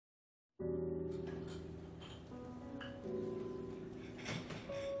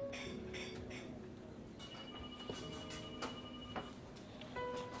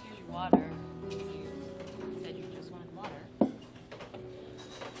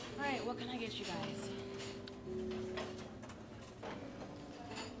What can I get you guys?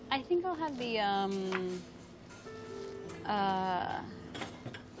 I think I'll have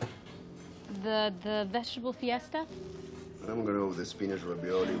the vegetable fiesta. I'm gonna go with the spinach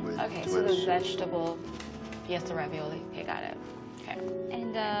ravioli with Okay, so the vegetable fiesta ravioli. Okay, got it. Okay.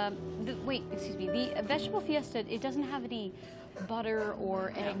 And wait, excuse me. The vegetable fiesta, it doesn't have any butter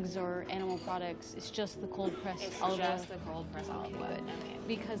or eggs or animal products. It's just the cold pressed olive oil. Just the cold pressed olive oil. Okay.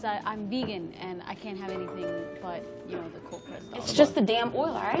 Because I'm vegan and I can't have anything but, you know, the cold pressed olive oil. It's just the damn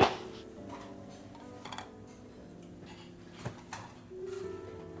oil, all right?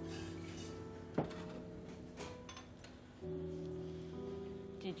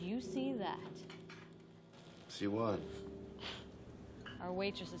 Did you see that? See what? Our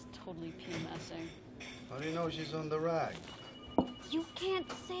waitress is totally PMSing. How do you know she's on the rag? You can't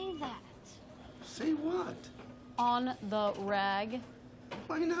say that. Say what? On the rag.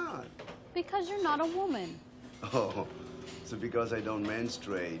 Why not? Because you're not a woman. Oh, so because I don't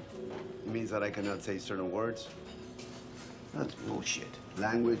menstruate, it means that I cannot say certain words? That's bullshit.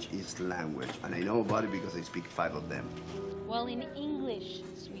 Language is language, and I know about it because I speak 5 of them. Well, in English,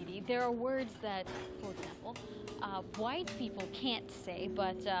 sweetie, there are words that, for example, white people can't say,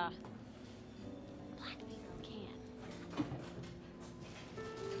 but black people can.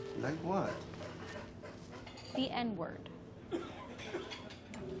 Like what? The N-word.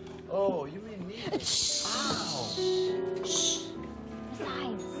 Oh, you mean me? Ow! Shh.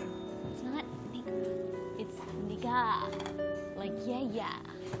 Besides, it's not nigga, it's nigga. Like yeah.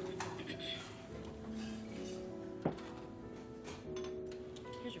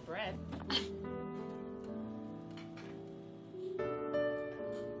 Here's your bread.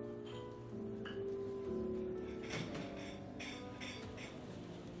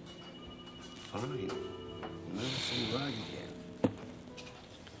 Fine. Never say rag again.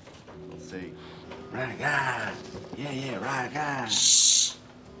 I'll say, rag. Yeah, rag. Shh.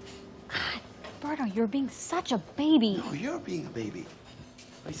 God, Roberto, you're being such a baby. No, you're being a baby.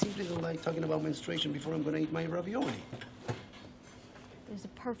 I simply don't like talking about menstruation before I'm gonna eat my ravioli. There's a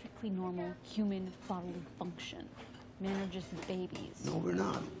perfectly normal human bodily function. Men are just babies. No, we're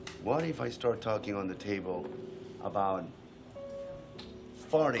not. What if I start talking on the table about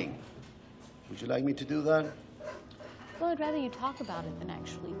farting? Would you like me to do that? Well, I'd rather you talk about it than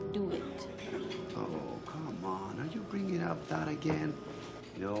actually do it. Oh, come on. Are you bringing up that again?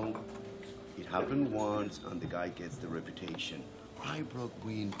 You know, it happened once and the guy gets the reputation. I broke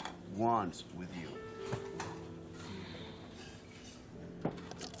wind once with you.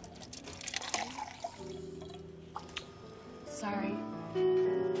 Sorry.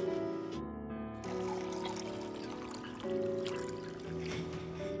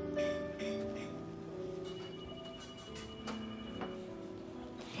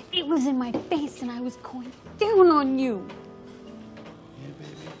 It was in my face and I was going down on you. Yeah,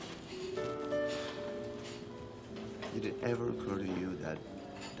 baby. Did it ever occur to you that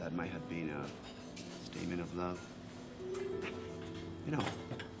that might have been a statement of love? You know,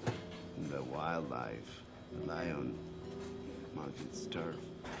 the wildlife, the lion, markets turf.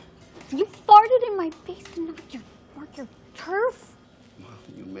 You farted in my face to mark your turf? Well,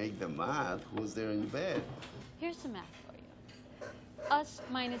 you make the math. Who's there in bed? Here's some math for you. Us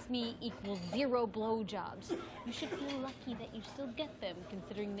minus me equals 0 blowjobs. You should feel lucky that you still get them,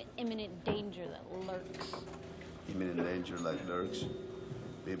 considering the imminent danger that lurks. Imminent danger like lurks?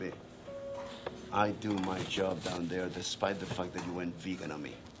 Baby, I do my job down there despite the fact that you went vegan on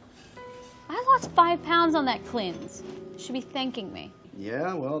me. I lost 5 pounds on that cleanse. You should be thanking me.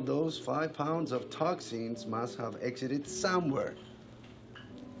 Yeah, well, those 5 pounds of toxins must have exited somewhere.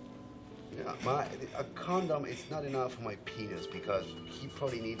 Yeah, a condom is not enough for my penis because he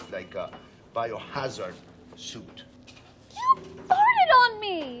probably needs like a biohazard suit. You farted on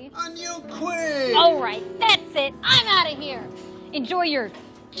me! And you quit! All right, that's it. I'm out of here. Enjoy your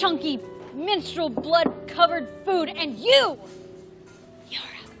chunky, menstrual blood-covered food, and you